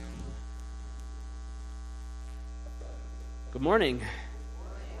Good morning.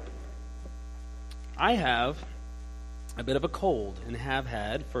 I have a bit of a cold and have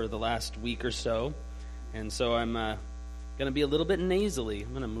had for the last week or so, and so I'm going to be a little bit nasally. I'm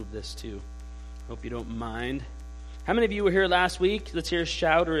going to move this too. Hope you don't mind. How many of you were here last week? Let's hear a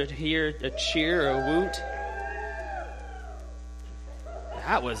shout or hear a cheer or a woot.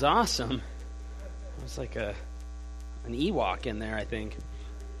 That was awesome. It was like an Ewok in there, I think.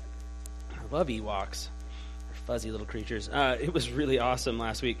 I love Ewoks. Fuzzy little creatures. It was really awesome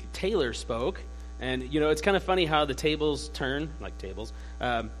last week. Taylor spoke, and it's kind of funny how the tables turn, like tables.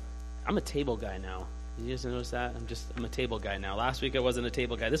 I'm a table guy now. Did you guys notice that? I'm a table guy now. Last week I wasn't a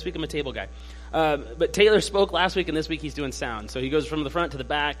table guy. This week I'm a table guy. But Taylor spoke last week, and this week he's doing sound. So he goes from the front to the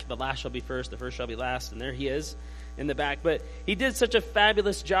back. The last shall be first, the first shall be last, and there he is in the back. But he did such a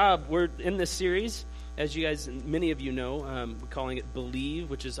fabulous job. We're in this series, as you guys, many of you know, we're calling it Believe,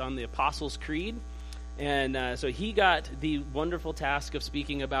 which is on the Apostles' Creed. And so he got the wonderful task of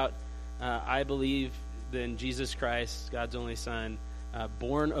speaking about, I believe in Jesus Christ, God's only Son,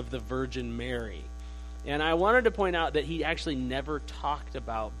 born of the Virgin Mary. And I wanted to point out that he actually never talked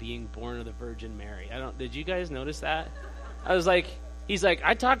about being born of the Virgin Mary. Did you guys notice that? I was like, he's like,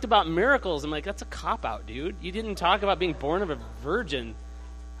 I talked about miracles. I'm like, that's a cop-out, dude. You didn't talk about being born of a virgin.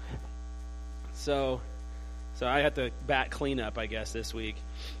 So I had to bat cleanup, I guess, this week.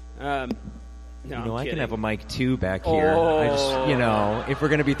 No, I can have a mic too back here. I just, if we're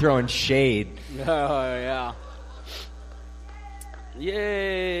going to be throwing shade. Oh, yeah.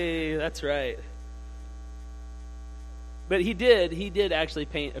 Yay, that's right. But he did actually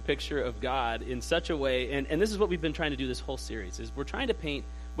paint a picture of God in such a way, and this is what we've been trying to do this whole series, is we're trying to paint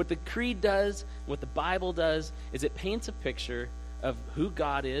what the Creed does, what the Bible does, is it paints a picture of who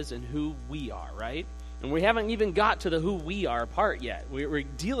God is and who we are, right? And we haven't even got to the who we are part yet. We're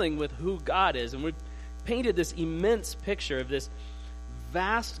dealing with who God is. And we've painted this immense picture of this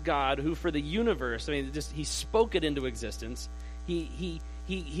vast God who for the universe, he spoke it into existence. He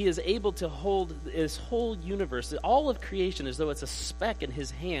is able to hold this whole universe, all of creation, as though it's a speck in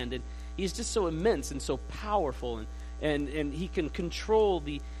his hand. And he's just so immense and so powerful. And he can control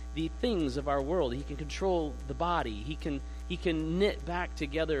the things of our world. He can control the body. He can knit back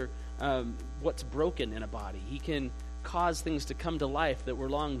together what's broken in a body. He can cause things to come to life that were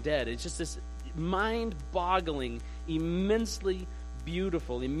long dead. It's just this mind-boggling, immensely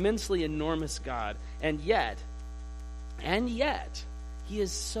beautiful, immensely enormous God. And yet, he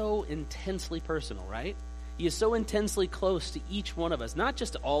is so intensely personal, right? He is so intensely close to each one of us, not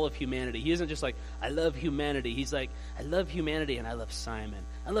just to all of humanity. He isn't just like, I love humanity. He's like, I love humanity and I love Simon.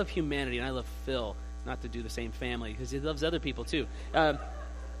 I love humanity and I love Phil. Not to do the same family, because he loves other people too.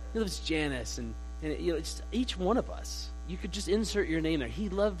 He loves Janice, and it's each one of us. You could just insert your name there. He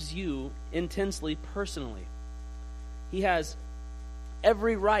loves you intensely, personally. He has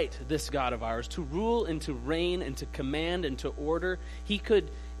every right, this God of ours, to rule and to reign and to command and to order. He could,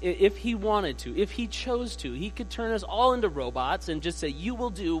 if he wanted to, if he chose to, he could turn us all into robots and just say, you will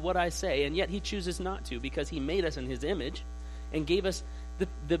do what I say. And yet he chooses not to, because he made us in his image and gave us the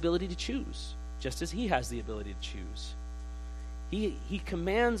ability to choose, just as he has the ability to choose. He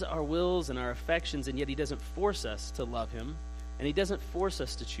commands our wills and our affections, and yet he doesn't force us to love him, and he doesn't force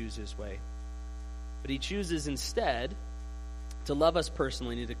us to choose his way. But he chooses instead to love us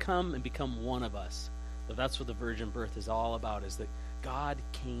personally and to come and become one of us. So that's what the virgin birth is all about, is that God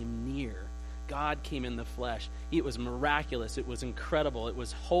came near. God came in the flesh. It was miraculous. It was incredible. It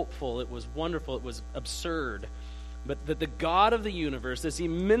was hopeful. It was wonderful. It was absurd. But that the God of the universe, this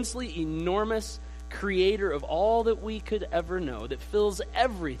immensely enormous creator of all that we could ever know, that fills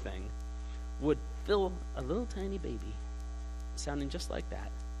everything, would fill a little tiny baby, sounding just like that,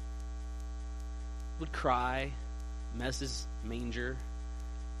 would cry, mess his manger.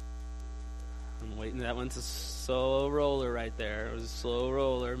 I'm waiting. That one's a slow roller right there. It was a slow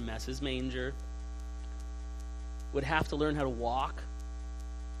roller, mess his manger. Would have to learn how to walk,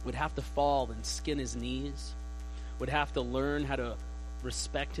 would have to fall and skin his knees, would have to learn how to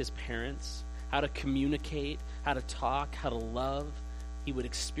respect his parents, how to communicate, how to talk, how to love. He would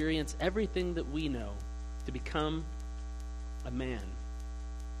experience everything that we know to become a man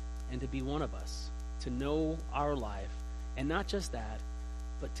and to be one of us, to know our life. And not just that,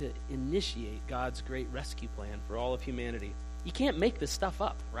 but to initiate God's great rescue plan for all of humanity. You can't make this stuff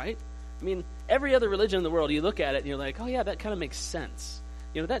up, right? Every other religion in the world, you look at it and you're like, oh yeah, that kind of makes sense.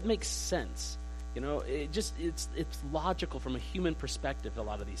 That makes sense. It's logical from a human perspective, a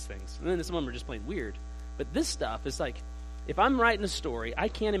lot of these things. And then some of them are just plain weird. But this stuff is like, if I'm writing a story, I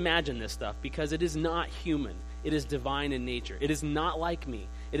can't imagine this stuff because it is not human. It is divine in nature. It is not like me.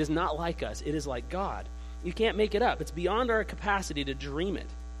 It is not like us. It is like God. You can't make it up. It's beyond our capacity to dream it.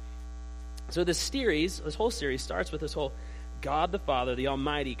 So this whole series starts with this whole God the Father, the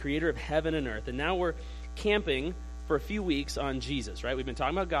Almighty, creator of heaven and earth. And now we're camping for a few weeks on Jesus, right? We've been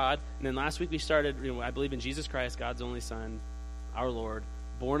talking about God, and then last week we started, I believe in Jesus Christ, God's only Son, our Lord,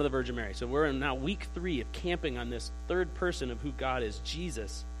 born of the Virgin Mary. So we're in now week 3 of camping on this third person of who God is,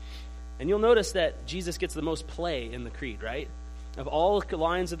 Jesus. And you'll notice that Jesus gets the most play in the creed, right? Of all the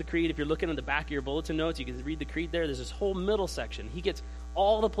lines of the creed, if you're looking at the back of your bulletin notes, you can read the creed there. There's this whole middle section. He gets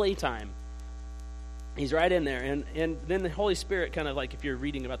all the playtime. He's right in there. And then the Holy Spirit, kind of like if you're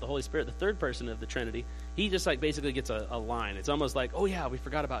reading about the Holy Spirit, the third person of the Trinity, he just like basically gets a line. It's almost like, oh yeah, we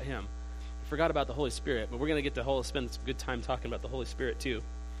forgot about him. We forgot about the Holy Spirit. But we're going to get to spend some good time talking about the Holy Spirit too.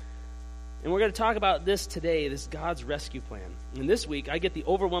 And we're going to talk about this today, this God's rescue plan. And this week, I get the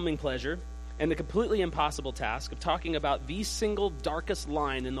overwhelming pleasure and the completely impossible task of talking about the single darkest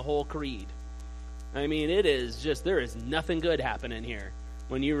line in the whole creed. I mean, it is just, there is nothing good happening here.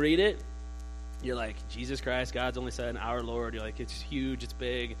 When you read it, you're like, Jesus Christ, God's only Son, our Lord. You're like, it's huge, it's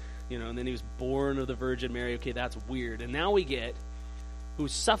big, and then he was born of the Virgin Mary. Okay, that's weird. And now we get, who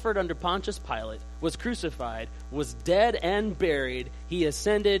suffered under Pontius Pilate, was crucified, was dead and buried. He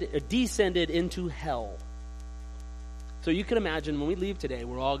descended into hell. So you can imagine when we leave today,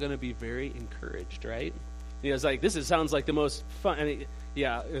 we're all going to be very encouraged, right? It's like, sounds like the most fun.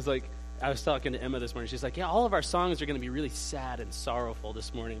 It's like, I was talking to Emma this morning. She's like, all of our songs are going to be really sad and sorrowful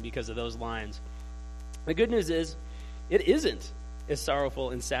this morning because of those lines. The good news is, it isn't as sorrowful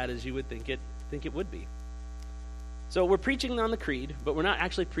and sad as you would think it would be. So we're preaching on the creed, but we're not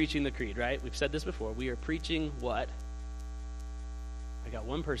actually preaching the creed, right? We've said this before. We are preaching what? I got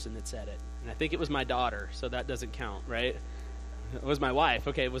one person that said it, and I think it was my daughter, so that doesn't count, right? It was my wife.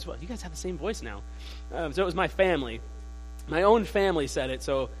 Okay, it was what? You guys have the same voice now. So it was my family. My own family said it,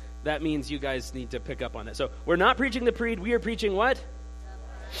 so that means you guys need to pick up on that. So we're not preaching the creed. We are preaching what?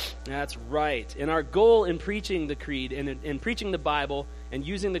 That's right. And our goal in preaching the creed and in preaching the Bible and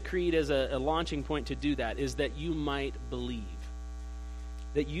using the creed as a launching point to do that is that you might believe.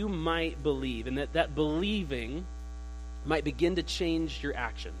 That you might believe. And that believing might begin to change your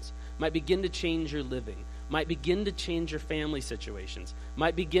actions, might begin to change your living, might begin to change your family situations,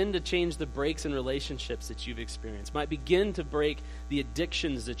 might begin to change the breaks in relationships that you've experienced, might begin to break the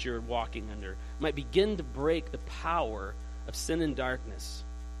addictions that you're walking under, might begin to break the power of sin and darkness,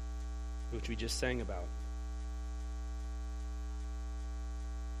 which we just sang about.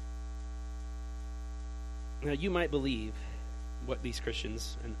 Now, you might believe what these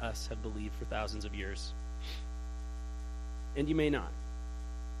Christians and us have believed for thousands of years. And you may not.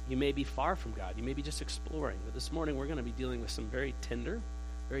 You may be far from God. You may be just exploring. But this morning we're going to be dealing with some very tender,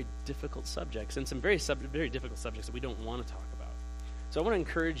 very difficult subjects, and some very difficult subjects that we don't want to talk about. So I want to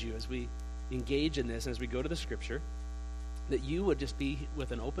encourage you as we engage in this and as we go to the Scripture, that you would just be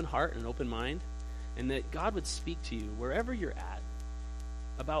with an open heart and an open mind, and that God would speak to you wherever you're at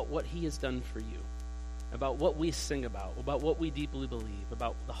about what he has done for you, about what we sing about what we deeply believe,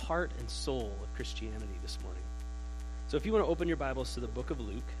 about the heart and soul of Christianity this morning. So if you want to open your Bibles to the book of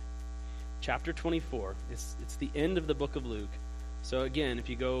Luke, chapter 24, it's the end of the book of Luke. So again, if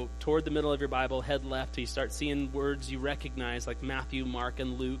you go toward the middle of your Bible, head left, till you start seeing words you recognize like Matthew, Mark,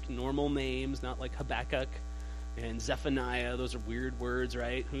 and Luke, normal names, not like Habakkuk and Zephaniah. Those are weird words,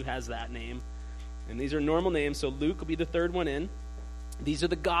 right? Who has that name? And these are normal names, so Luke will be the third one in. These are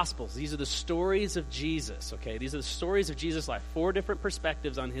the Gospels. These are the stories of Jesus, okay? These are the stories of Jesus' life. 4 different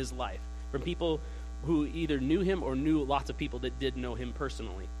perspectives on his life from people who either knew him or knew lots of people that did know him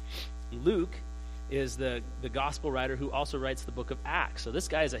personally. Luke is the gospel writer who also writes the book of Acts. So this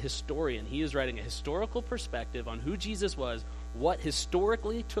guy is a historian. He is writing a historical perspective on who Jesus was, what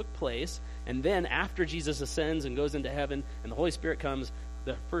historically took place, and then after Jesus ascends and goes into heaven and the Holy Spirit comes,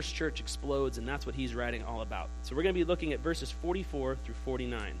 the first church explodes, and that's what he's writing all about. So we're going to be looking at verses 44 through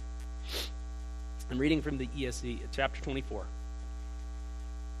 49. I'm reading from the ESV, chapter 24.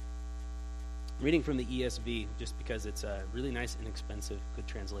 I'm reading from the ESV just because it's a really nice, inexpensive, good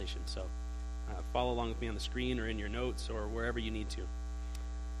translation. So follow along with me on the screen or in your notes or wherever you need to.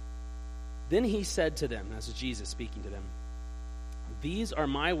 Then he said to them, this is Jesus speaking to them, "These are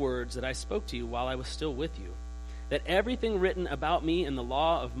my words that I spoke to you while I was still with you, that everything written about me in the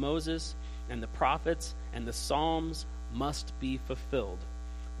law of Moses and the prophets and the Psalms must be fulfilled."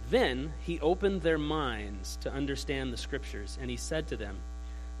 Then he opened their minds to understand the Scriptures, and he said to them,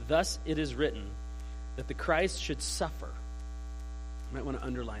 "Thus it is written, that the Christ should suffer." You might want to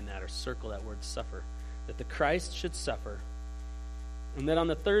underline that or circle that word suffer. That the Christ should suffer, and that on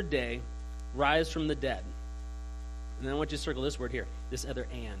the third day rise from the dead. And then I want you to circle this word here, this other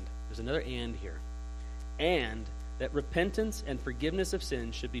and. There's another and here. and that repentance and forgiveness of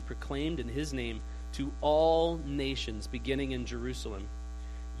sins should be proclaimed in his name to all nations, beginning in Jerusalem.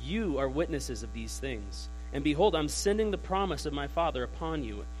 You are witnesses of these things. And behold, I'm sending the promise of my Father upon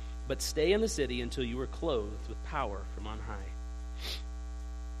you, but stay in the city until you are clothed with power from on high.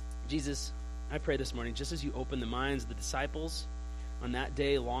 Jesus, I pray this morning, just as you opened the minds of the disciples on that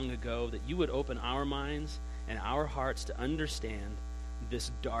day long ago, that you would open our minds and our hearts to understand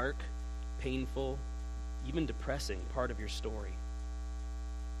this dark, painful, even depressing part of your story.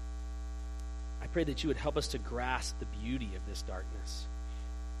 I pray that you would help us to grasp the beauty of this darkness,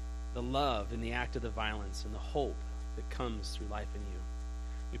 the love in the act of the violence, and the hope that comes through life in you.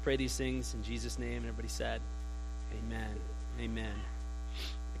 We pray these things in Jesus' name, and everybody said, amen, amen.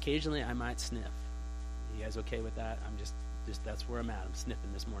 Occasionally I might sniff. You guys okay with that? I'm just that's where I'm at. I'm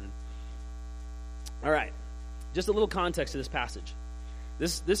sniffing this morning. All right, just a little context to this passage.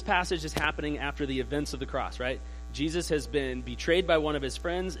 This passage is happening after the events of the cross, right? Jesus has been betrayed by one of his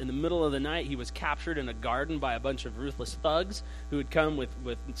friends. In the middle of the night, he was captured in a garden by a bunch of ruthless thugs who had come with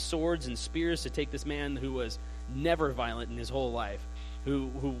swords and spears to take this man who was never violent in his whole life, who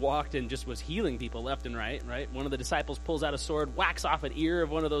walked and just was healing people left and right? One of the disciples pulls out a sword, whacks off an ear of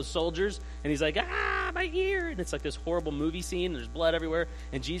one of those soldiers, and he's like, my ear! And it's like this horrible movie scene, and there's blood everywhere,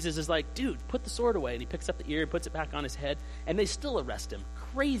 and Jesus is like, dude, put the sword away, and he picks up the ear and puts it back on his head, and they still arrest him.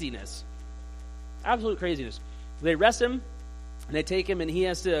 Craziness. Absolute craziness. They arrest him, and they take him, and he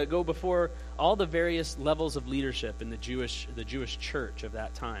has to go before all the various levels of leadership in the Jewish church of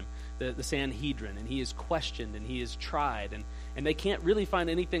that time, the Sanhedrin, and he is questioned, and he is tried, and they can't really find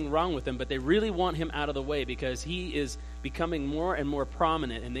anything wrong with him, but they really want him out of the way because he is becoming more and more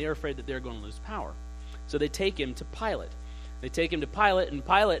prominent, and they are afraid that they're going to lose power. So they take him to Pilate. They take him to Pilate, and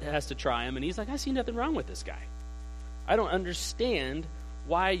Pilate has to try him, and he's like, I see nothing wrong with this guy. I don't understand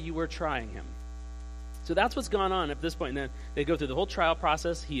why you were trying him. So that's what's gone on at this point. And then they go through the whole trial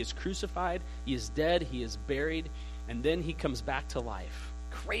process. He is crucified. He is dead. He is buried. And then he comes back to life.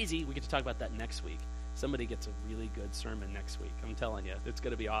 Crazy. We get to talk about that next week. Somebody gets a really good sermon next week. I'm telling you. It's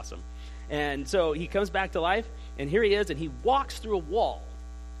going to be awesome. And so he comes back to life. And here he is. And he walks through a wall.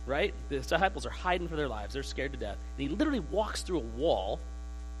 Right? The disciples are hiding for their lives. They're scared to death. And he literally walks through a wall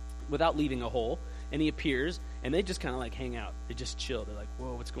without leaving a hole. And he appears, and they just kind of like hang out. They just chill. They're like,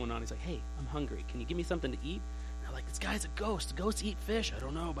 whoa, what's going on? He's like, hey, I'm hungry. Can you give me something to eat? And they're like, this guy's a ghost. Ghosts eat fish. I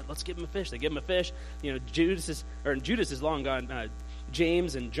don't know, but let's give him a fish. They give him a fish. You know, Judas is long gone.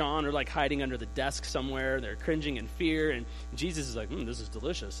 James and John are like hiding under the desk somewhere. They're cringing in fear. And Jesus is like, this is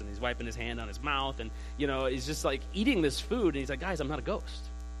delicious. And he's wiping his hand on his mouth. And, you know, he's just like eating this food. And he's like, guys, I'm not a ghost.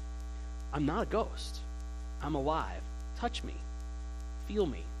 I'm not a ghost. I'm alive. Touch me. Feel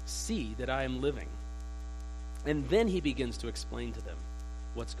me. See that I am living. And then he begins to explain to them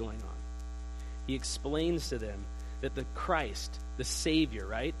what's going on. He explains to them that the Christ, the Savior,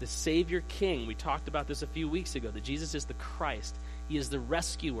 right? The Savior King, we talked about this a few weeks ago, that Jesus is the Christ. He is the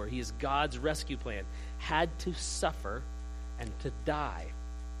rescuer. He is God's rescue plan. Had to suffer and to die.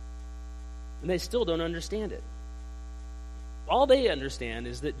 And they still don't understand it. All they understand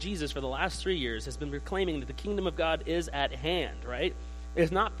is that Jesus, for the last 3 years, has been proclaiming that the kingdom of God is at hand, right?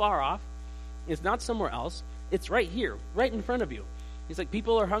 It's not far off. It's not somewhere else. It's right here, right in front of you. He's like,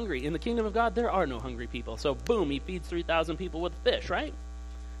 people are hungry. In the kingdom of God, there are no hungry people. So boom, he feeds 3,000 people with fish, right?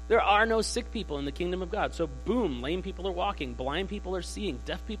 There are no sick people in the kingdom of God. So boom, lame people are walking, blind people are seeing,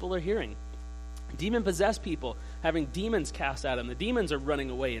 deaf people are hearing. Demon-possessed people having demons cast at them. The demons are running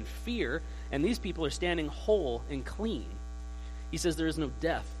away in fear, and these people are standing whole and clean. He says there is no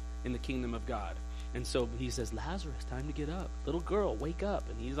death in the kingdom of God. And so he says, Lazarus, time to get up. Little girl, wake up.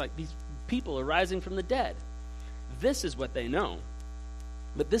 And he's like, these people are rising from the dead. This is what they know.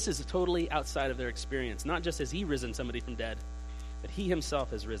 But this is totally outside of their experience. Not just has he risen somebody from dead, but he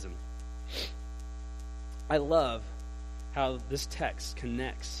himself has risen. I love how this text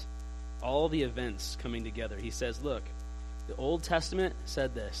connects all the events coming together. He says, look, the Old Testament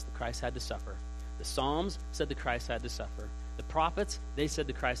said this, the Christ had to suffer. The Psalms said the Christ had to suffer. The prophets, they said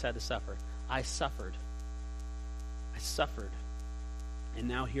the Christ had to suffer. I suffered. I suffered. And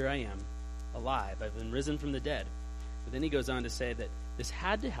now here I am, alive. I've been risen from the dead. But then he goes on to say that this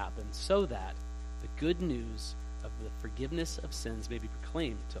had to happen so that the good news of the forgiveness of sins may be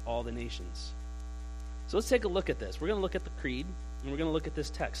proclaimed to all the nations. So let's take a look at this. We're going to look at the creed, and we're going to look at this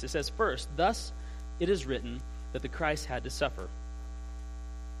text. It says, first, thus it is written that the Christ had to suffer.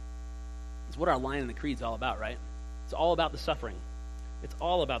 It's what our line in the creed is all about, right? It's all about the suffering. It's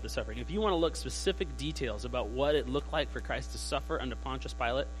all about the suffering. If you want to look specific details about what it looked like for Christ to suffer under Pontius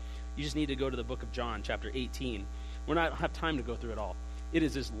Pilate, you just need to go to the book of John, chapter 18. We're not have time to go through it all. It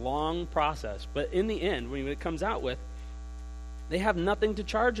is this long process. But in the end, when it comes out with, they have nothing to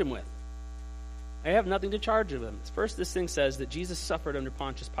charge him with. They have nothing to charge him with. First, this thing says that Jesus suffered under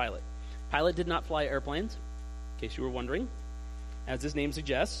Pontius Pilate. Pilate did not fly airplanes, in case you were wondering, as his name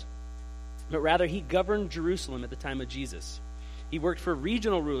suggests, but rather he governed Jerusalem at the time of Jesus. He worked for a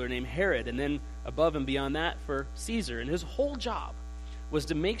regional ruler named Herod, and then above and beyond that for Caesar. And his whole job was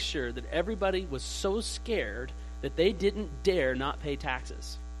to make sure that everybody was so scared that they didn't dare not pay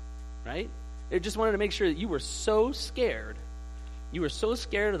taxes, right? They just wanted to make sure that you were so scared. You were so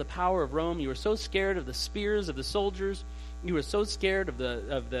scared of the power of Rome. You were so scared of the spears of the soldiers. You were so scared of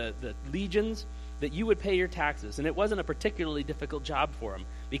the legions that you would pay your taxes. And it wasn't a particularly difficult job for him,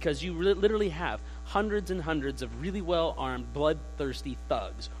 because you literally have hundreds and hundreds of really well-armed, bloodthirsty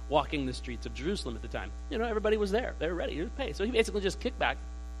thugs walking the streets of Jerusalem at the time. You know, everybody was there. They were ready to pay. So he basically just kicked back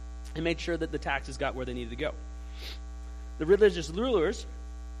and made sure that the taxes got where they needed to go. The religious rulers,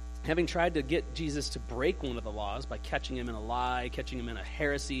 having tried to get Jesus to break one of the laws by catching him in a lie, catching him in a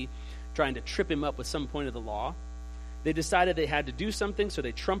heresy, trying to trip him up with some point of the law, they decided they had to do something, so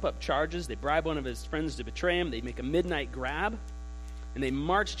they trump up charges. They bribe one of his friends to betray him. They make a midnight grab, and they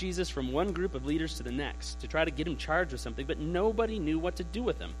march Jesus from one group of leaders to the next to try to get him charged with something, but nobody knew what to do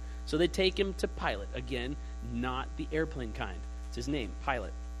with him. So they take him to Pilate. Again, not the airplane kind. It's his name,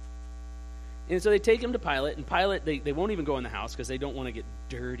 Pilate. And so they take him to Pilate, and Pilate, they won't even go in the house because they don't want to get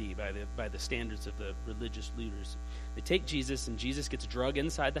dirty by the standards of the religious leaders. They take Jesus, and Jesus gets drug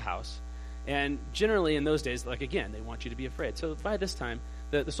inside the house. And generally in those days, like again, they want you to be afraid. So by this time,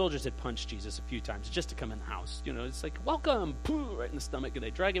 the soldiers had punched Jesus a few times just to come in the house. You know, it's like, welcome, pooh, right in the stomach, and they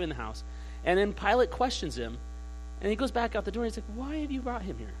drag him in the house. And then Pilate questions him, and he goes back out the door, and he's like, why have you brought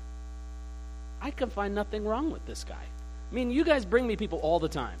him here? I can find nothing wrong with this guy. I mean, you guys bring me people all the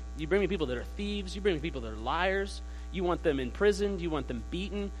time. You bring me people that are thieves. You bring me people that are liars. You want them imprisoned. You want them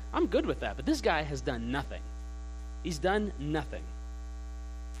beaten. I'm good with that. But this guy has done nothing. He's done nothing.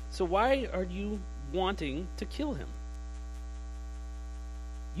 So why are you wanting to kill him?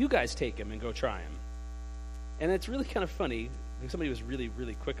 You guys take him and go try him. And it's really kind of funny. Somebody was really,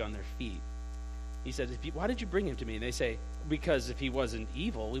 really quick on their feet. He said, why did you bring him to me? And they say, because if he wasn't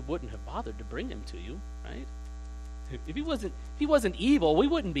evil, we wouldn't have bothered to bring him to you, right? If he wasn't evil, we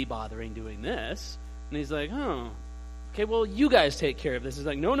wouldn't be bothering doing this. And he's like, oh, okay, well, you guys take care of this. He's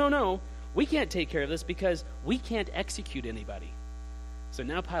like, no. We can't take care of this because we can't execute anybody. So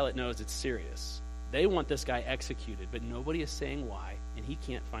now Pilate knows it's serious. They want this guy executed, but nobody is saying why, and he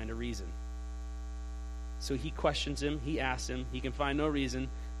can't find a reason. So he questions him. He asks him. He can find no reason.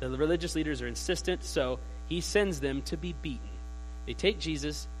 The religious leaders are insistent, so he sends them to be beaten. They take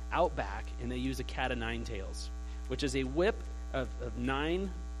Jesus out back, and they use a cat of nine tails, which is a whip of 9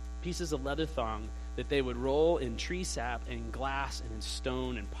 pieces of leather thong that they would roll in tree sap and glass and in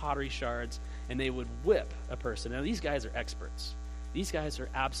stone and pottery shards, and they would whip a person. Now, these guys are experts. These guys are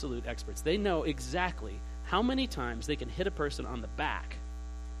absolute experts. They know exactly how many times they can hit a person on the back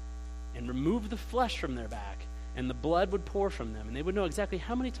and remove the flesh from their back, and the blood would pour from them, and they would know exactly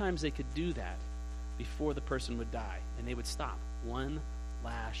how many times they could do that before the person would die, and they would stop one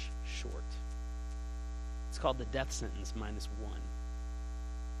lash short. It's called the death sentence -1.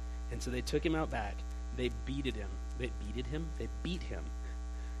 And so they took him out back. They beated him. They beat him.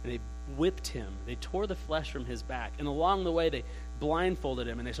 And they whipped him. They tore the flesh from his back. And along the way, they blindfolded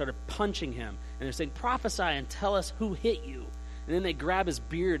him, and they started punching him. And they're saying, prophesy and tell us who hit you. And then they grab his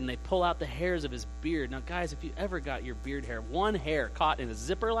beard, and they pull out the hairs of his beard. Now, guys, if you ever got your beard hair, one hair caught in a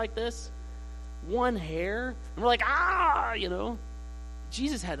zipper like this, one hair, and we're like, you know.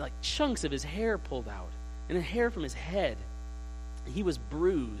 Jesus had like chunks of his hair pulled out, and a hair from his head. He was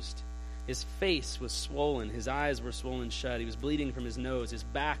bruised. His face was swollen. His eyes were swollen shut. He was bleeding from his nose. His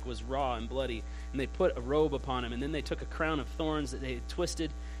back was raw and bloody. And they put a robe upon him. And then they took a crown of thorns that they had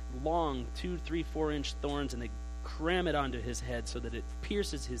twisted, long 2, 3, 4-inch thorns, and they cram it onto his head so that it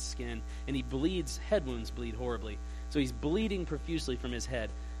pierces his skin. And he bleeds. Head wounds bleed horribly. So he's bleeding profusely from his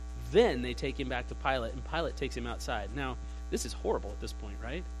head. Then they take him back to Pilate, and Pilate takes him outside. Now, this is horrible at this point,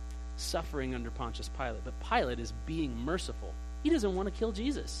 right? Suffering under Pontius Pilate. But Pilate is being merciful. He doesn't want to kill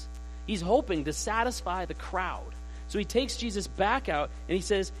Jesus. He's hoping to satisfy the crowd. So he takes Jesus back out, and he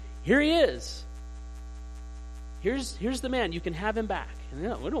says, here he is. Here's the man. You can have him back. And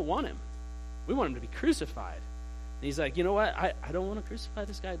no, we don't want him. We want him to be crucified. And he's like, you know what? I don't want to crucify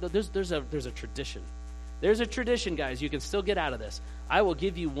this guy. There's a tradition. There's a tradition, guys. You can still get out of this. I will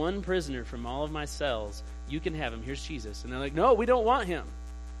give you one prisoner from all of my cells. You can have him. Here's Jesus. And they're like, no, we don't want him.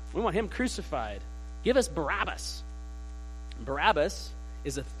 We want him crucified. Give us Barabbas. Barabbas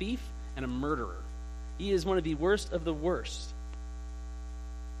is a thief and a murderer. He is one of the worst of the worst.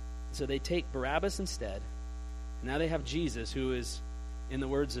 so they take Barabbas instead. Now they have Jesus, who is, in the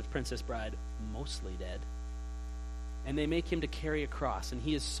words of Princess Bride, mostly dead. And they make him to carry a cross. And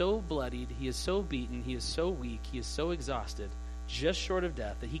he is so bloodied, he is so beaten, he is so weak, he is so exhausted, just short of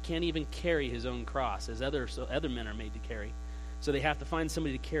death, that he can't even carry his own cross, as other men are made to carry. So they have to find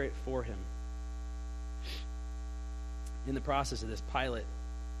somebody to carry it for him. In the process of this, Pilate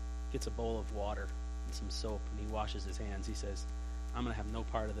gets a bowl of water and some soap, and he washes his hands. He says, I'm going to have no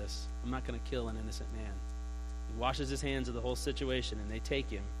part of this. I'm not going to kill an innocent man. He washes his hands of the whole situation, and they take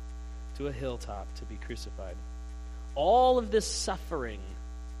him to a hilltop to be crucified. All of this suffering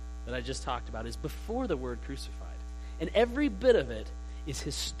that I just talked about is before the word crucified. And every bit of it is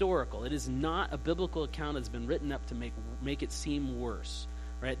historical. It is not a biblical account that's been written up to make it seem worse.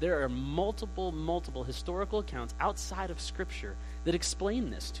 Right? There are multiple historical accounts outside of Scripture that explain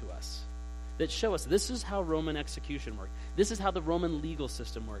this to us, that show us this is how Roman execution worked. This is how the Roman legal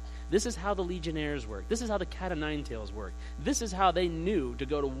system worked. This is how the legionnaires worked. This is how the cat o' nine tails worked. This is how they knew to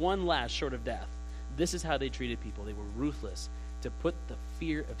go to one last short of death. This is how they treated people. They were ruthless to put the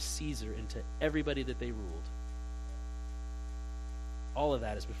fear of Caesar into everybody that they ruled. All of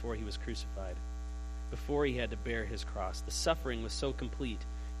that is before he was crucified, before he had to bear his cross. The suffering was so complete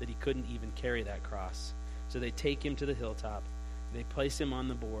that he couldn't even carry that cross. So they take him to the hilltop. They place him on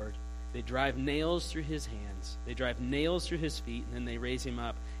the board. They drive nails through his hands. They drive nails through his feet, and then they raise him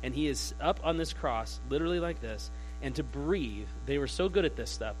up. And he is up on this cross, literally like this. And to breathe, they were so good at this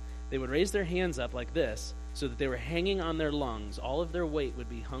stuff, they would raise their hands up like this so that they were hanging on their lungs. All of their weight would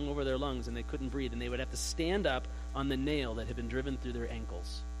be hung over their lungs, and they couldn't breathe. And they would have to stand up on the nail that had been driven through their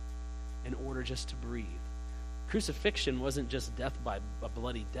ankles in order just to breathe. Crucifixion wasn't just death by a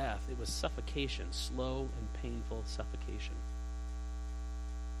bloody death. It was suffocation, slow and painful suffocation.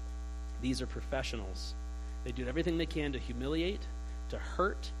 These are professionals. They do everything they can to humiliate, to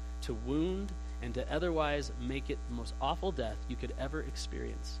hurt, to wound, and to otherwise make it the most awful death you could ever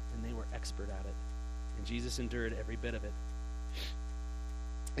experience. And they were expert at it. And Jesus endured every bit of it.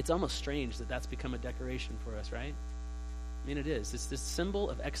 It's almost strange that that's become a decoration for us, right? I mean, it is. It's this symbol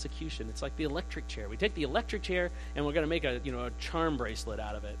of execution. It's like the electric chair. We take the electric chair and we're going to make a charm bracelet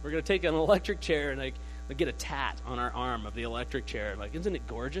out of it. We're going to take an electric chair and get a tat on our arm of the electric chair. Like, isn't it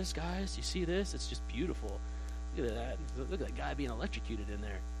gorgeous, guys? You see this? It's just beautiful. Look at that. Look at that guy being electrocuted in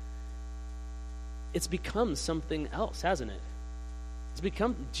there. It's become something else, hasn't it?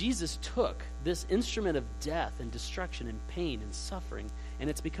 Jesus took this instrument of death and destruction and pain and suffering, and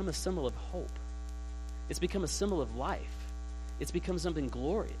it's become a symbol of hope. It's become a symbol of life. It's become something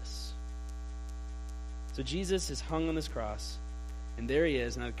glorious. So Jesus is hung on this cross, and there he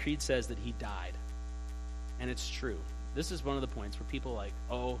is. Now the creed says that he died. And it's true. This is one of the points where people are like,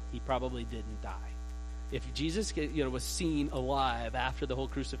 oh, he probably didn't die. If Jesus was seen alive after the whole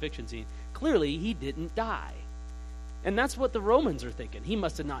crucifixion scene, clearly he didn't die. And that's what the Romans are thinking. He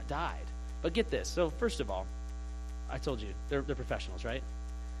must have not died. But get this. So first of all, I told you, they're professionals, right?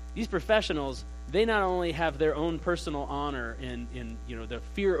 These professionals, they not only have their own personal honor in the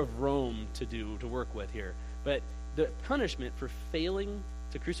fear of Rome to work with here, but the punishment for failing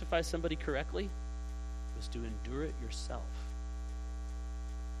to crucify somebody correctly was to endure it yourself.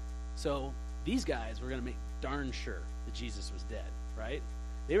 So these guys were going to make darn sure that Jesus was dead, right?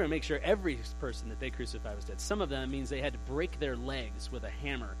 They were going to make sure every person that they crucified was dead. Some of them means they had to break their legs with a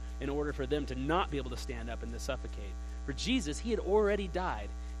hammer in order for them to not be able to stand up and to suffocate. For Jesus, he had already died.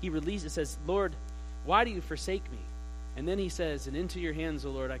 It says, Lord, why do you forsake me? And then he says, and into your hands,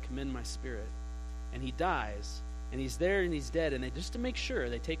 O Lord, I commend my spirit. And he dies, and he's there and he's dead. And just to make sure,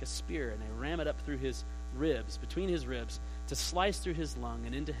 they take a spear and they ram it up through his ribs, between his ribs, to slice through his lung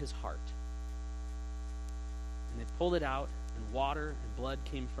and into his heart. And they pulled it out, and water and blood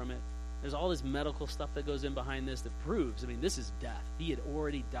came from it. There's all this medical stuff that goes in behind this that proves, this is death. He had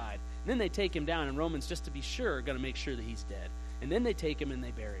already died. And then they take him down, and Romans, just to be sure, are going to make sure that he's dead. And then they take him and they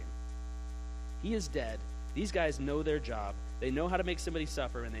bury him. He is dead. These guys know their job. They know how to make somebody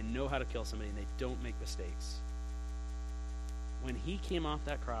suffer, and they know how to kill somebody, and they don't make mistakes. When he came off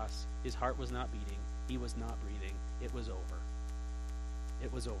that cross, his heart was not beating. He was not breathing. It was over.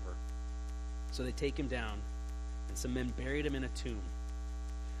 It was over. So they take him down, and some men buried him in a tomb.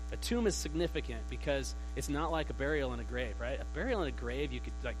 A tomb is significant because it's not like a burial in a grave, right? A burial in a grave, you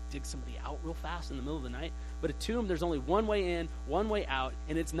could dig somebody out real fast in the middle of the night. But a tomb, there's only one way in, one way out,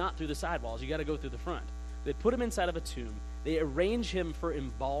 and it's not through the sidewalls. You got to go through the front. They put him inside of a tomb. They arrange him for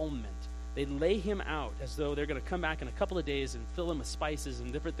embalmment. They lay him out as though they're going to come back in a couple of days and fill him with spices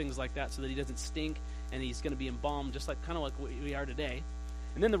and different things like that so that he doesn't stink, and he's going to be embalmed just kind of like we are today.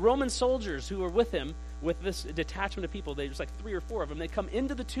 And then the Roman soldiers who were with him, with this detachment of people, there's like 3 or 4 of them, they come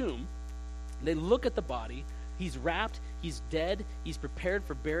into the tomb, they look at the body, he's wrapped, he's dead, he's prepared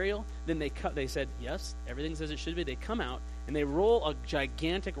for burial. Then they said, yes, everything's as it should be. They come out, and they roll a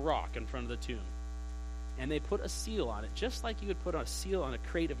gigantic rock in front of the tomb. And they put a seal on it, just like you would put a seal on a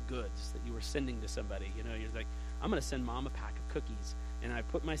crate of goods that you were sending to somebody. You know, you're like, I'm going to send Mom a pack of cookies. And I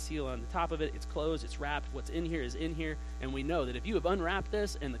put my seal on the top of it. It's closed. It's wrapped. What's in here is in here. And we know that if you have unwrapped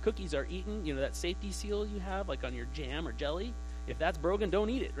this and the cookies are eaten, you know, that safety seal you have, like on your jam or jelly, if that's broken, don't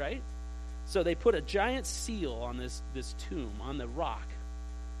eat it, right? So they put a giant seal on this tomb, on the rock,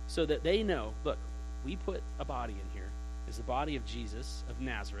 so that they know, look, we put a body in here. It's the body of Jesus of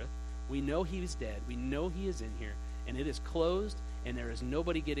Nazareth. We know he is dead. We know he is in here. And it is closed, and there is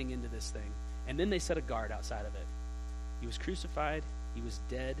nobody getting into this thing. And then they set a guard outside of it. He was crucified, he was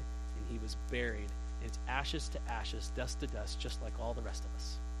dead, and he was buried. And it's ashes to ashes, dust to dust, just like all the rest of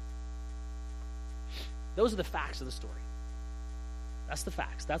us. Those are the facts of the story. That's the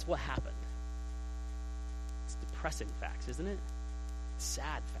facts. That's what happened. It's depressing facts, isn't it?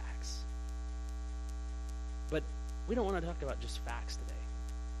 Sad facts. But we don't want to talk about just facts today.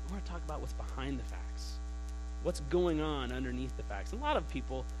 We want to talk about what's behind the facts. What's going on underneath the facts. A lot of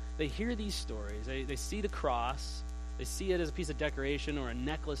people, they hear these stories. They see the cross. They see it as a piece of decoration or a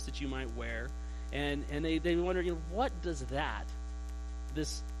necklace that you might wear. And they wonder, you know, what does that,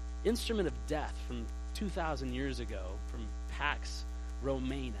 this instrument of death from 2,000 years ago, from Pax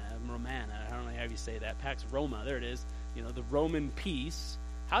Romana, I don't know how you say that, Pax Roma, there it is, you know, the Roman peace.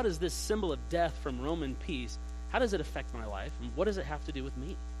 How does this symbol of death from Roman peace, how does it affect my life? And what does it have to do with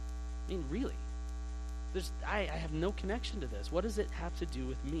me? I mean, really, I have no connection to this. What does it have to do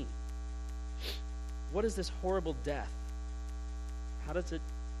with me? What is this horrible death? How does it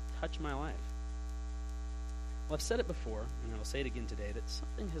touch my life? Well, I've said it before, and I'll say it again today, that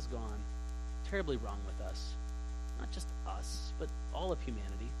something has gone terribly wrong with us. Not just us, but all of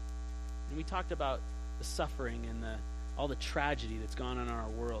humanity. And we talked about the suffering and all the tragedy that's gone on in our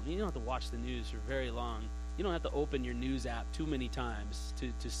world. You don't have to watch the news for very long. You don't have to open your news app too many times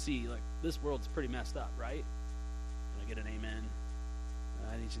to see, like, this world's pretty messed up, right? Can I get an amen?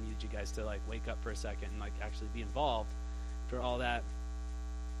 I need you guys to, like, wake up for a second and, like, actually be involved for all that.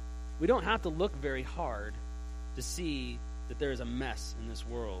 We don't have to look very hard to see that there is a mess in this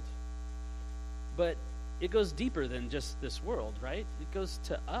world. But it goes deeper than just this world, right? It goes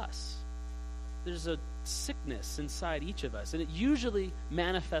to us. There's a sickness inside each of us, and it usually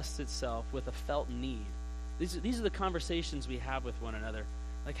manifests itself with a felt need. These are the conversations we have with one another.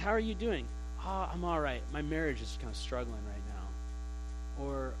 Like, how are you doing? Oh, I'm all right. My marriage is kind of struggling right now.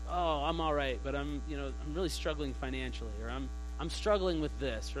 Or, oh, I'm all right, but I'm really struggling financially. Or I'm struggling with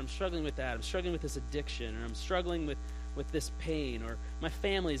this, or I'm struggling with that. I'm struggling with this addiction, or I'm struggling with this pain, or my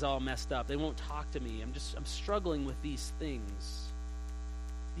family's all messed up. They won't talk to me. I'm struggling with these things.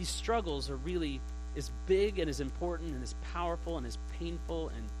 These struggles are really as big and as important and as powerful and as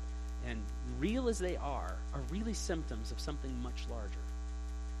painful and real as they are really symptoms of something much larger.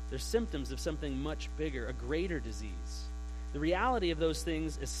 They're symptoms of something much bigger, a greater disease. The reality of those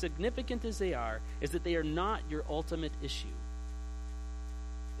things, as significant as they are, is that they are not your ultimate issue.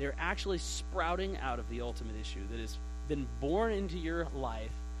 They're actually sprouting out of the ultimate issue that has been born into your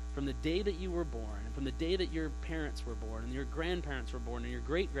life from the day that you were born, and from the day that your parents were born, and your grandparents were born, and your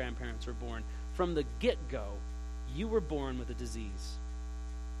great-grandparents were born. From the get-go, you were born with a disease.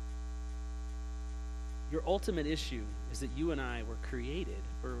 Your ultimate issue is that you and I were created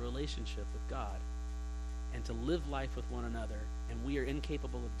for a relationship with God and to live life with one another, and we are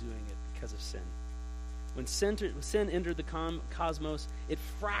incapable of doing it because of sin. When sin entered the cosmos, it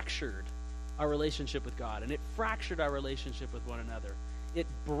fractured our relationship with God, and it fractured our relationship with one another. It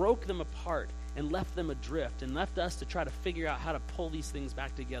broke them apart and left them adrift and left us to try to figure out how to pull these things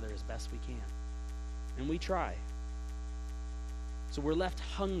back together as best we can. And we try. So we're left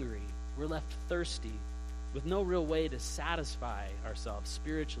hungry. We're left thirsty with no real way to satisfy ourselves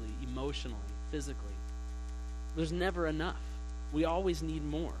spiritually, emotionally, physically. There's never enough. We always need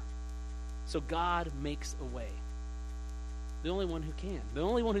more. So God makes a way. The only one who can. The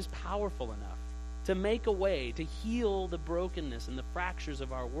only one who's powerful enough to make a way to heal the brokenness and the fractures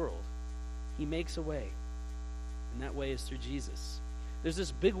of our world. He makes a way. And that way is through Jesus. There's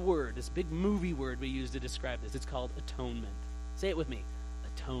this big word, this big movie word we use to describe this. It's called atonement. Say it with me.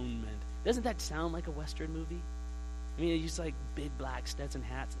 Atonement. Doesn't that sound like a Western movie? I mean, it's just like big black Stetson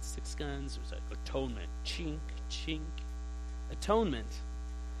hats and 6 guns. It was like atonement. Chink, chink. Atonement.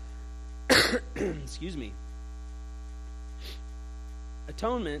 Excuse me.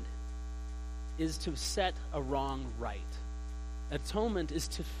 Atonement is to set a wrong right. Atonement is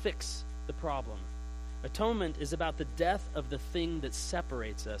to fix the problem. Atonement is about the death of the thing that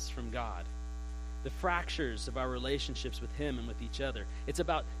separates us from God, the fractures of our relationships with Him and with each other. It's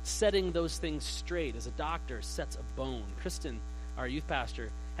about setting those things straight as a doctor sets a bone. Kristen, our youth pastor,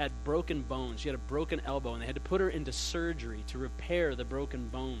 had broken bones. She had a broken elbow, and they had to put her into surgery to repair the broken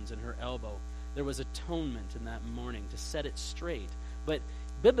bones in her elbow. There was atonement in that morning to set it straight. But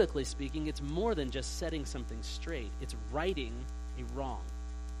biblically speaking, it's more than just setting something straight. It's righting a wrong.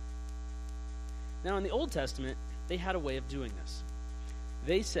 Now, in the Old Testament, they had a way of doing this.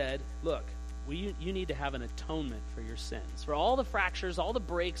 They said, look, you need to have an atonement for your sins. For all the fractures, all the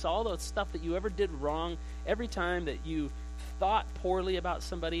breaks, all the stuff that you ever did wrong, every time that you thought poorly about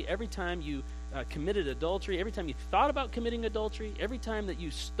somebody, every time you committed adultery, every time you thought about committing adultery, every time that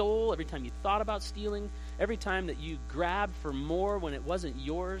you stole, every time you thought about stealing, every time that you grabbed for more when it wasn't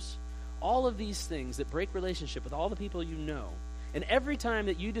yours, all of these things that break relationship with all the people you know, and every time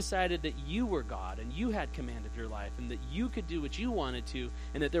that you decided that you were God and you had command of your life and that you could do what you wanted to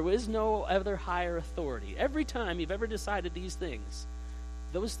and that there was no other higher authority, every time you've ever decided these things,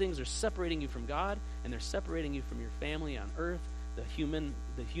 those things are separating you from God, and they're separating you from your family on earth, the human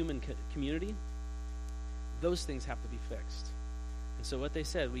community. Those things have to be fixed. And so what they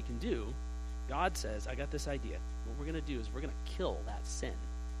said we can do, God says, I got this idea. What we're going to do is we're going to kill that sin.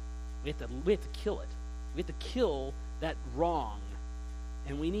 We have to kill it. We have to kill that wrong.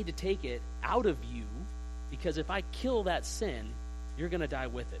 And we need to take it out of you, because if I kill that sin, you're going to die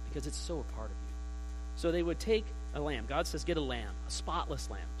with it, because it's so a part of you. So they would take a lamb. God says, get a lamb, a spotless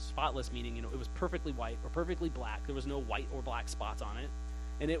lamb. Spotless meaning, it was perfectly white or perfectly black. There was no white or black spots on it.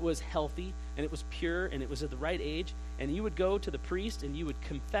 And it was healthy, and it was pure, and it was at the right age. And you would go to the priest, and you would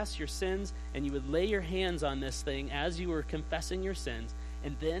confess your sins, and you would lay your hands on this thing as you were confessing your sins,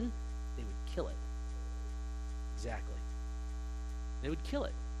 and then they would kill it. Exactly. They would kill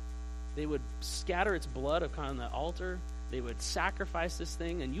it. They would scatter its blood upon the altar. They would sacrifice this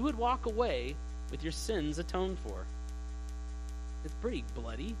thing, and you would walk away with your sins atoned for. It's pretty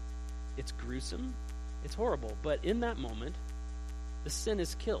bloody. It's gruesome. It's horrible. But in that moment, the sin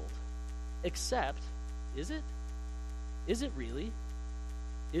is killed. Except, is it? Is it really?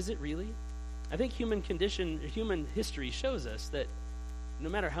 Is it really? I think human history shows us that no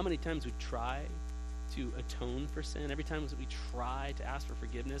matter how many times we try to atone for sin, every time that we try to ask for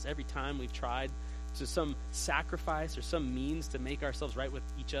forgiveness, every time we've tried to some sacrifice or some means to make ourselves right with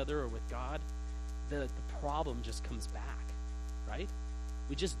each other or with God, the problem just comes back, right?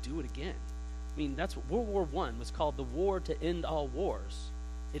 We just do it again. I mean, that's what World War I was called, the war to end all wars.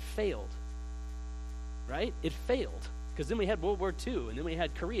 It failed, right? It failed, because then we had World War II, and then we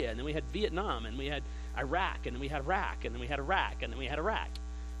had Korea, and then we had Vietnam, and we had Iraq, and then we had Iraq, and then we had Iraq, and then we had Iraq,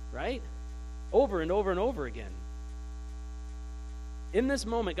 right? Over and over and over again. In this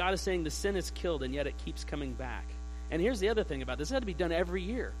moment, God is saying the sin is killed, and yet it keeps coming back. And here's the other thing about this. It had to be done every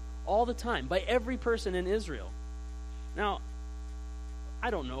year, all the time, by every person in Israel. Now, I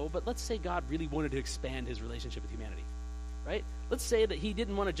don't know, but let's say God really wanted to expand his relationship with humanity, right? Let's say that he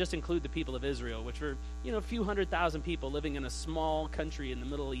didn't want to just include the people of Israel, which were, a few 100,000 people living in a small country in the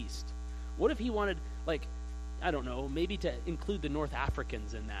Middle East. What if he wanted, maybe to include the North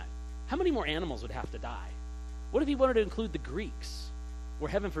Africans in that? How many more animals would have to die? What if he wanted to include the Greeks, or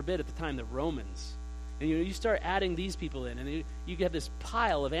heaven forbid at the time, the Romans? And you start adding these people in, and you get this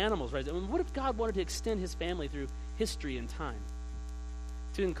pile of animals, right? I mean, what if God wanted to extend his family through history and time?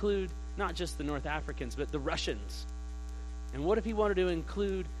 To include not just the North Africans, but the Russians. And what if he wanted to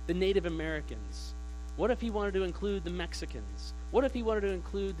include the Native Americans? What if he wanted to include the Mexicans? What if he wanted to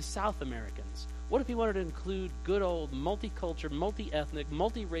include the South Americans? What if he wanted to include good old multicultural, multi-ethnic,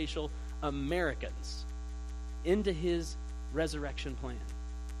 multiracial Americans into his resurrection plan?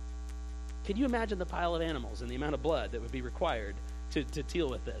 Can you imagine the pile of animals and the amount of blood that would be required to deal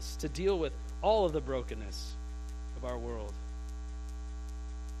with this, to deal with all of the brokenness of our world?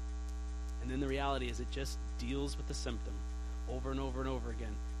 And then the reality is it just deals with the symptom over and over and over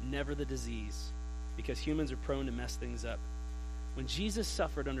again, never the disease, because humans are prone to mess things up. When Jesus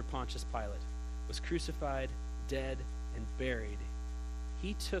suffered under Pontius Pilate, was crucified, dead, and buried,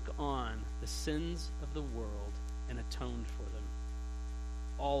 he took on the sins of the world and atoned for them.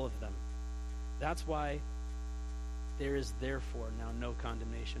 All of them. That's why there is therefore now no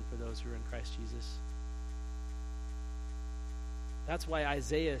condemnation for those who are in Christ Jesus. That's why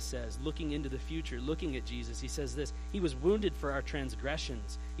Isaiah says, looking into the future, looking at Jesus, he says this: he was wounded for our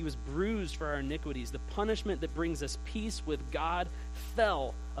transgressions. He was bruised for our iniquities. The punishment that brings us peace with God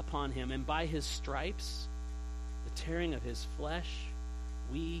fell upon him. And by his stripes, the tearing of his flesh,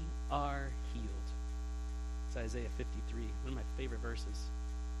 we are healed. It's Isaiah 53, one of my favorite verses.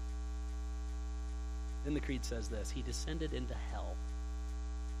 Then the creed says this: He descended into hell.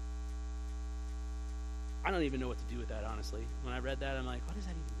 I don't even know what to do with that, honestly. When I read that, I'm like, what does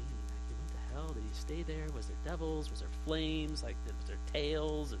that even mean? Like, he went to hell? Did he stay there? Was there devils? Was there flames? Like, was there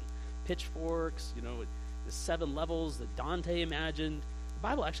tails and pitchforks? You know, the 7 levels that Dante imagined. The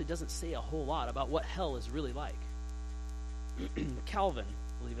Bible actually doesn't say a whole lot about what hell is really like. Calvin,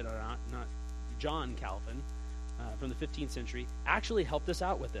 believe it or not John Calvin, from the 15th century, actually helped us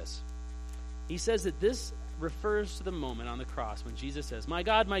out with this. He says that this refers to the moment on the cross when Jesus says, my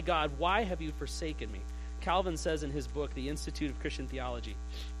God, why have you forsaken me? Calvin says in his book, The Institute of Christian Theology,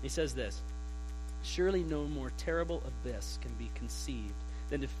 he says this: surely no more terrible abyss can be conceived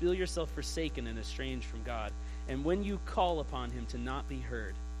than to feel yourself forsaken and estranged from God. And when you call upon him to not be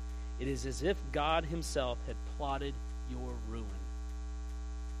heard, it is as if God himself had plotted your ruin.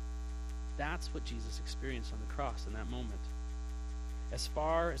 That's what Jesus experienced on the cross in that moment. As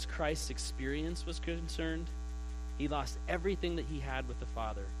far as Christ's experience was concerned, he lost everything that he had with the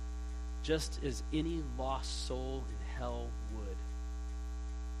Father, just as any lost soul in hell would.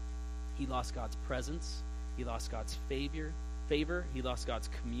 He lost God's presence. He lost God's favor. He lost God's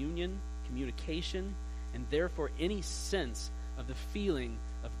communication, and therefore any sense of the feeling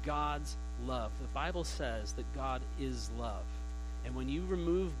of God's love. The Bible says that God is love. And when you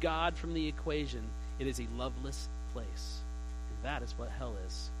remove God from the equation, it is a loveless place. And that is what hell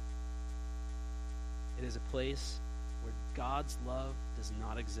is. It is a place where God's love does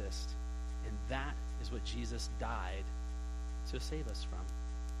not exist. And that is what Jesus died to save us from.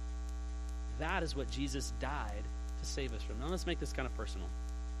 That is what Jesus died to save us from. Now let's make this kind of personal.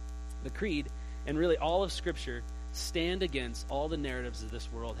 The Creed, and really all of Scripture, stand against all the narratives that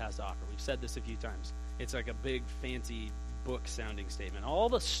this world has to offer. We've said this a few times. It's like a big, fancy book-sounding statement. All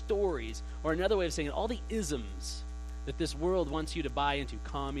the stories, or another way of saying it, all the isms that this world wants you to buy into: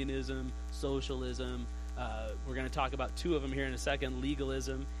 communism, socialism. We're going to talk about 2 of them here in a second: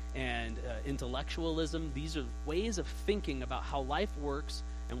 legalism and intellectualism. These are ways of thinking about how life works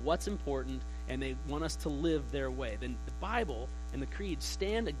and what's important, and they want us to live their way. Then the Bible and the Creed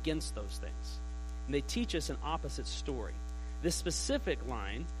stand against those things, and they teach us an opposite story. This specific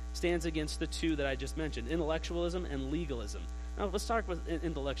line stands against the 2 that I just mentioned: intellectualism and legalism. Now, let's start with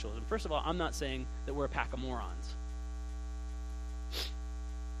intellectualism. First of all, I'm not saying that we're a pack of morons.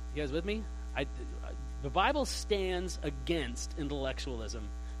 You guys with me? The Bible stands against intellectualism,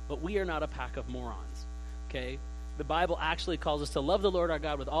 but we are not a pack of morons, okay? The Bible actually calls us to love the Lord our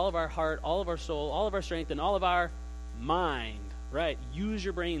God with all of our heart, all of our soul, all of our strength, and all of our mind, right? Use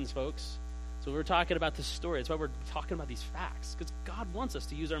your brains, folks. So we're talking about this story. That's why we're talking about these facts, because God wants us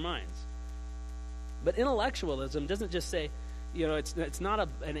to use our minds. But intellectualism doesn't just say, you know, it's not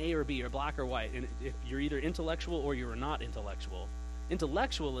an A or B or black or white. And if you're either intellectual or you're not intellectual.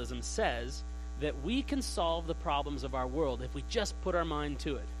 Intellectualism says that we can solve the problems of our world if we just put our mind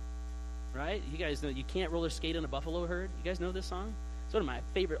to it. Right? You guys know you can't roller skate in a buffalo herd. You guys know this song? It's one of my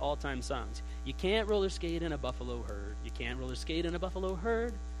favorite all-time songs. You can't roller skate in a buffalo herd. You can't roller skate in a buffalo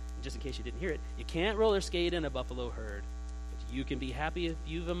herd. And just in case you didn't hear it, you can't roller skate in a buffalo herd. But you can be happy if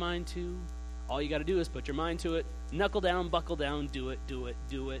you've a mind to. All you got to do is put your mind to it. Knuckle down, buckle down, do it, do it,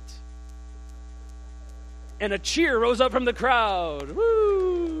 do it. And a cheer rose up from the crowd.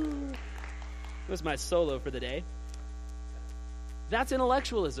 Woo! That was my solo for the day. That's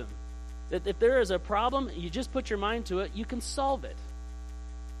intellectualism. That if there is a problem, you just put your mind to it, you can solve it.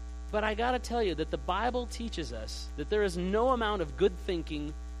 But I got to tell you that the Bible teaches us that there is no amount of good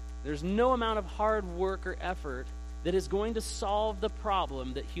thinking, there's no amount of hard work or effort that is going to solve the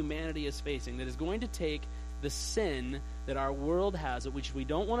problem that humanity is facing, that is going to take the sin that our world has, which we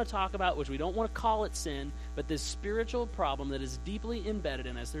don't want to talk about, which we don't want to call it sin, but this spiritual problem that is deeply embedded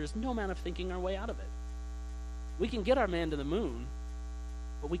in us. There is no amount of thinking our way out of it. We can get our man to the moon,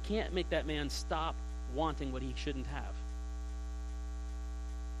 but we can't make that man stop wanting what he shouldn't have.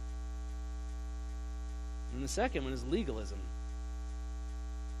 And the second one is legalism.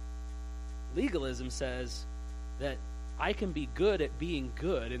 Legalism says that I can be good at being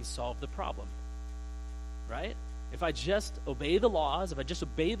good and solve the problem. Right? If I just obey the laws, if I just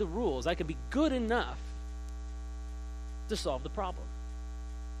obey the rules, I can be good enough to solve the problem.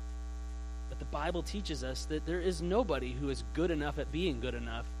 But the Bible teaches us that there is nobody who is good enough at being good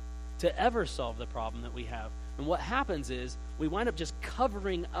enough to ever solve the problem that we have. And what happens is we wind up just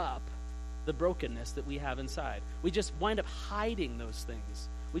covering up the brokenness that we have inside. We just wind up hiding those things.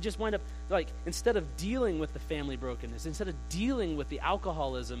 We just wind up, like, instead of dealing with the family brokenness, instead of dealing with the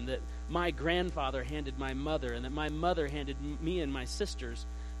alcoholism that my grandfather handed my mother and that my mother handed me and my sisters,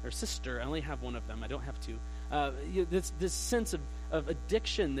 or sister. I only have one of them. I don't have two. This sense of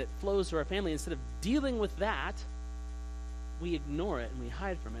addiction that flows through our family. Instead of dealing with that, we ignore it and we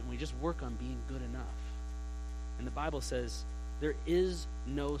hide from it, and we just work on being good enough. And the Bible says there is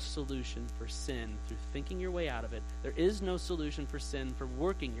no solution for sin through thinking your way out of it. There is no solution for sin for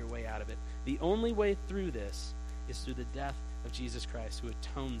working your way out of it. The only way through this is through the death of Jesus Christ, who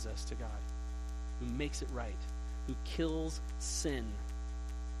atones us to God, who makes it right, who kills sin.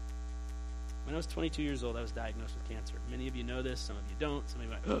 When I was 22 years old, I was diagnosed with cancer. Many of you know this, some of you don't. Some of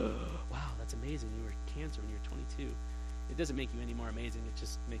you are like, oh, wow, that's amazing. You were cancer when you were 22. It doesn't make you any more amazing. It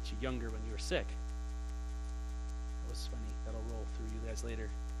just makes you younger when you were sick. That was funny. That'll roll through you guys later.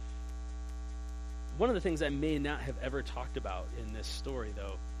 One of the things I may not have ever talked about in this story,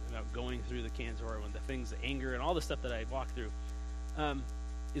 though, about going through the cancer or when the things, the anger and all the stuff that I walked through,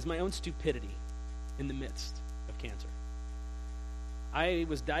 is my own stupidity in the midst of cancer. I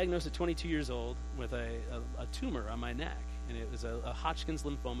was diagnosed at 22 years old with a tumor on my neck, and it was a Hodgkin's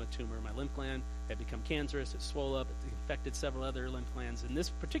lymphoma tumor. My lymph gland had become cancerous. It swelled up. It infected several other lymph glands. And this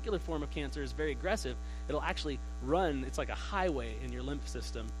particular form of cancer is very aggressive. It'll actually run. It's like a highway in your lymph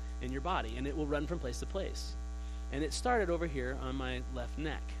system in your body, and it will run from place to place. And it started over here on my left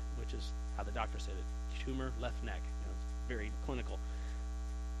neck, which is how the doctor said it. Tumor, left neck. It's very clinical.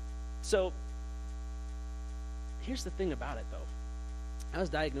 So here's the thing about it, though. I was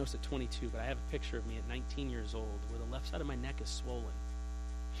diagnosed at 22, but I have a picture of me at 19 years old where the left side of my neck is swollen.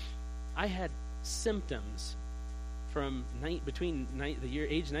 I had symptoms from between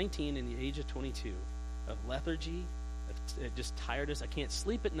age 19 and the age of 22 of lethargy, of just tiredness. I can't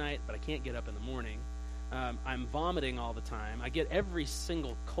sleep at night, but I can't get up in the morning. I'm vomiting all the time. I get every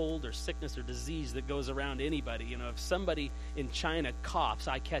single cold or sickness or disease that goes around anybody. You know, if somebody in China coughs,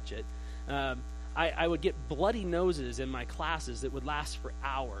 I catch it. I would get bloody noses in my classes that would last for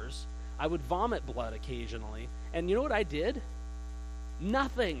hours. I would vomit blood occasionally. And you know what I did?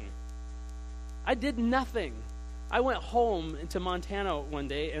 Nothing. I did nothing. I went home to Montana one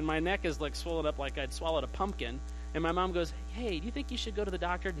day, and my neck is like swollen up like I'd swallowed a pumpkin. And my mom goes, hey, do you think you should go to the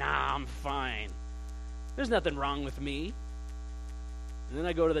doctor? Nah, I'm fine. There's nothing wrong with me. And then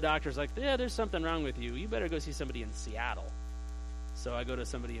I go to the doctor's like, yeah, there's something wrong with you. You better go see somebody in Seattle. So I go to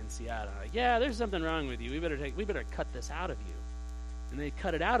somebody in Seattle. I'm like, yeah, there's something wrong with you. We better cut this out of you. And they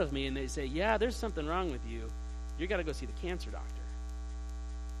cut it out of me, and they say, yeah, there's something wrong with you. You got to go see the cancer doctor.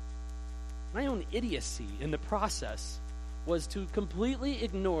 My own idiocy in the process was to completely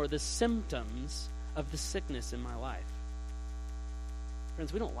ignore the symptoms of the sickness in my life.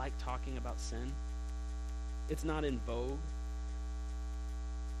 Friends, we don't like talking about sin. It's not in vogue.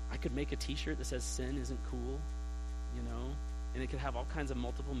 I could make a t-shirt that says sin isn't cool, you know, and it could have all kinds of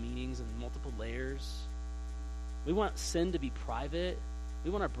multiple meanings and multiple layers. We want sin to be private.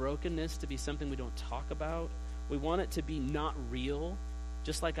 We want our brokenness to be something we don't talk about. We want it to be not real,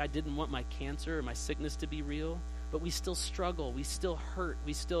 just like I didn't want my cancer or my sickness to be real. But we still struggle. We still hurt.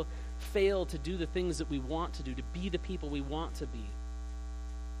 We still fail to do the things that we want to do, to be the people we want to be.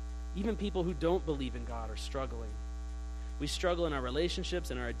 Even people who don't believe in God are struggling. We struggle in our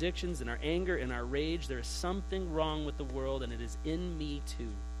relationships, in our addictions, in our anger, in our rage. There is something wrong with the world, and it is in me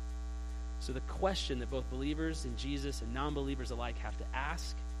too. So the question that both believers in Jesus and non-believers alike have to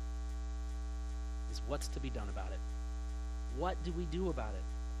ask is, what's to be done about it? What do we do about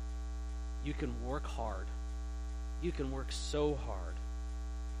it? You can work hard. You can work so hard.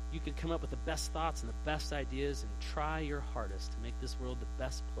 You can come up with the best thoughts and the best ideas and try your hardest to make this world the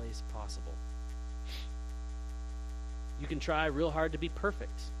best place possible. You can try real hard to be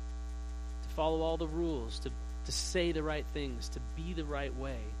perfect, to follow all the rules, to say the right things, to be the right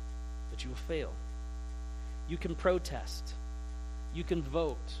way, but you will fail. You can protest. You can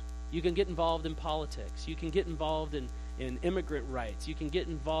vote. You can get involved in politics. You can get involved in immigrant rights. You can get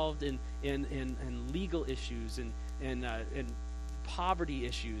involved in legal issues and poverty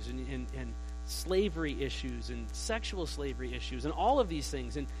issues and slavery issues and sexual slavery issues and all of these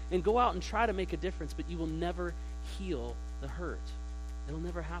things and go out and try to make a difference, but you will never heal the hurt. It'll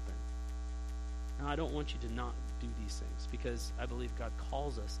never happen. Now, I don't want you to not do these things because I believe God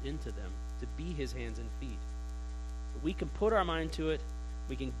calls us into them to be his hands and feet. But we can put our mind to it.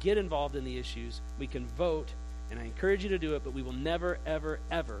 We can get involved in the issues. We can vote, and I encourage you to do it, but we will never, ever,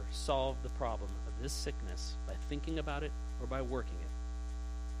 ever solve the problem of this sickness by thinking about it or by working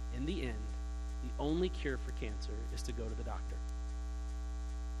it. In the end, the only cure for cancer is to go to the doctor.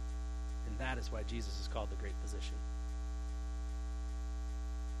 And that is why Jesus is called the Great Physician.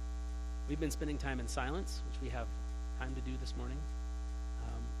 We've been spending time in silence, which we have time to do this morning.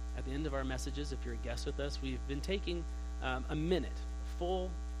 At the end of our messages, if you're a guest with us, we've been taking a minute, a full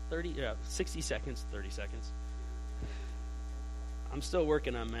 60 seconds, 30 seconds. I'm still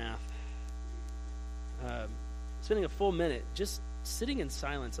working on math. Spending a full minute just sitting in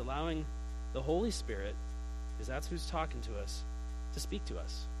silence, allowing the Holy Spirit, because that's who's talking to us, to speak to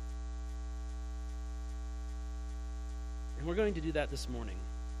us. And we're going to do that this morning.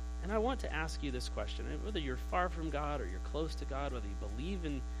 And I want to ask you this question, whether you're far from God or you're close to God, whether you believe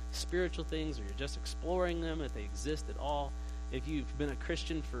in spiritual things or you're just exploring them, if they exist at all, if you've been a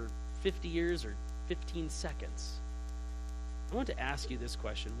Christian for 50 years or 15 seconds, I want to ask you this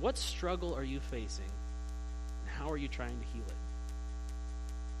question. What struggle are you facing, and how are you trying to heal it?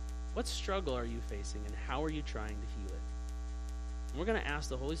 What struggle are you facing, and how are you trying to heal it? And we're going to ask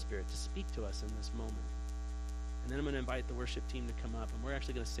the Holy Spirit to speak to us in this moment. And then I'm going to invite the worship team to come up, and we're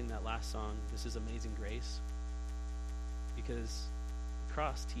actually going to sing that last song, This Is Amazing Grace, because the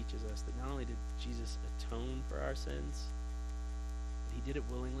cross teaches us that not only did Jesus atone for our sins, but he did it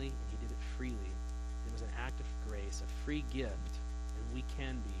willingly, and he did it freely. It was an act of grace, a free gift, and we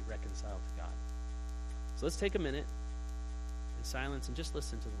can be reconciled to God. So let's take a minute in silence and just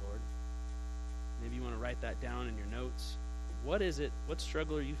listen to the Lord. Maybe you want to write that down in your notes. What is it? What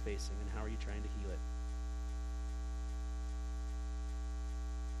struggle are you facing, and how are you trying to heal it?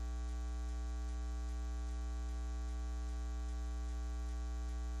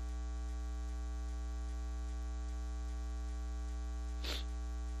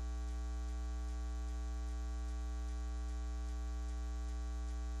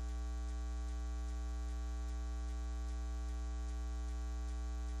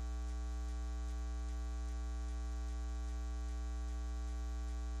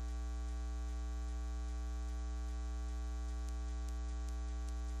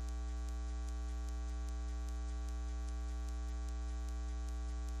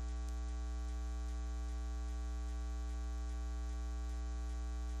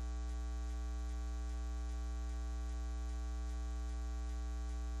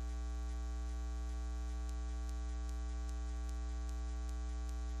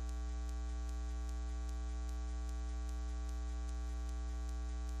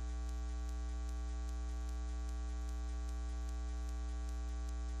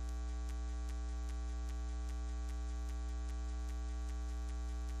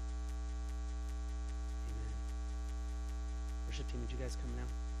 Worship team, would you guys come now?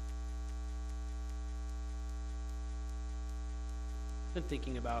 I've been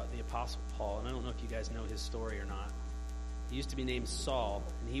thinking about the Apostle Paul, and I don't know if you guys know his story or not. He used to be named Saul,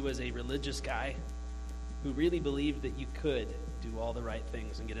 and he was a religious guy who really believed that you could do all the right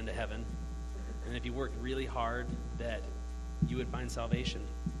things and get into heaven, and if you worked really hard, that you would find salvation.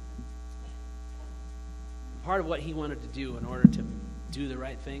 Part of what he wanted to do in order to do the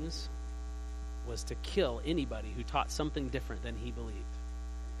right things was to kill anybody who taught something different than he believed.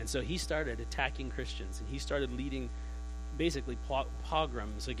 And so he started attacking Christians, and he started leading basically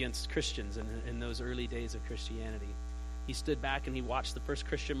pogroms against Christians in those early days of Christianity. He stood back and he watched the first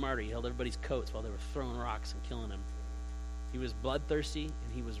Christian martyr. He held everybody's coats while they were throwing rocks and killing him. He was bloodthirsty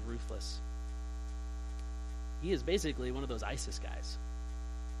and he was ruthless. He is basically one of those ISIS guys.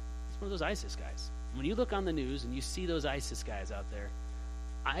 He's one of those ISIS guys. When you look on the news and you see those ISIS guys out there,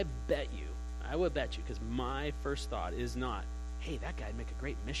 I would bet you, because my first thought is not, hey, that guy'd make a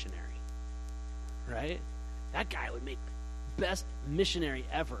great missionary, right? That guy would make the best missionary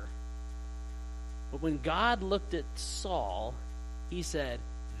ever. But when God looked at Saul, he said,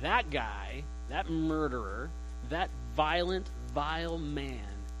 that guy, that murderer, that violent, vile man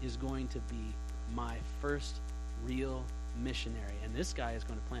is going to be my first real missionary. And this guy is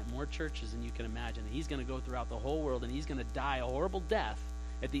going to plant more churches than you can imagine. And he's going to go throughout the whole world, and he's going to die a horrible death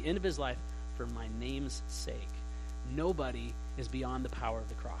at the end of his life for my name's sake. Nobody is beyond the power of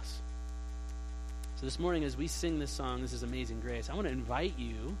the cross. So this morning, as we sing this song, This Is Amazing Grace, I want to invite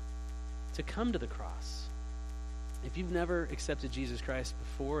you to come to the cross. If you've never accepted Jesus Christ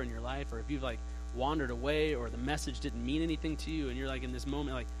before in your life, or if you've wandered away, or the message didn't mean anything to you, and you're in this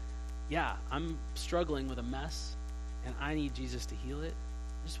moment yeah, I'm struggling with a mess, and I need Jesus to heal it,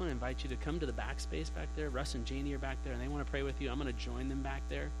 I just want to invite you to come to the backspace back there. Russ and Janie are back there, and they want to pray with you. I'm going to join them back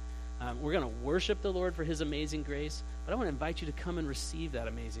there. We're going to worship the Lord for his amazing grace, but I want to invite you to come and receive that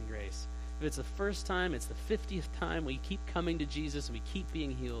amazing grace. If it's the first time, it's the 50th time we keep coming to Jesus and we keep being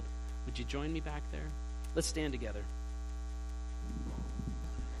healed, would you join me back there? Let's stand together.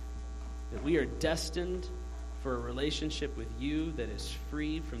 That we are destined for a relationship with you that is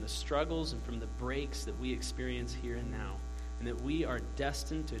free from the struggles and from the breaks that we experience here and now. And that we are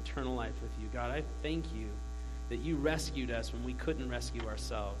destined to eternal life with you. God, I thank you that you rescued us when we couldn't rescue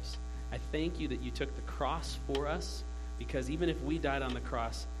ourselves. I thank you that you took the cross for us, Because even if we died on the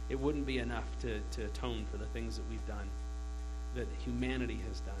cross, it wouldn't be enough to atone for the things that we've done, that humanity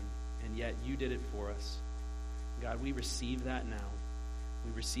has done. And yet you did it for us. God, we receive that now.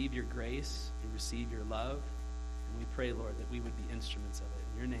 We receive your grace. We receive your love. And we pray, Lord, that we would be instruments of it.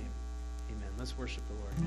 In your name, amen. Let's worship the Lord.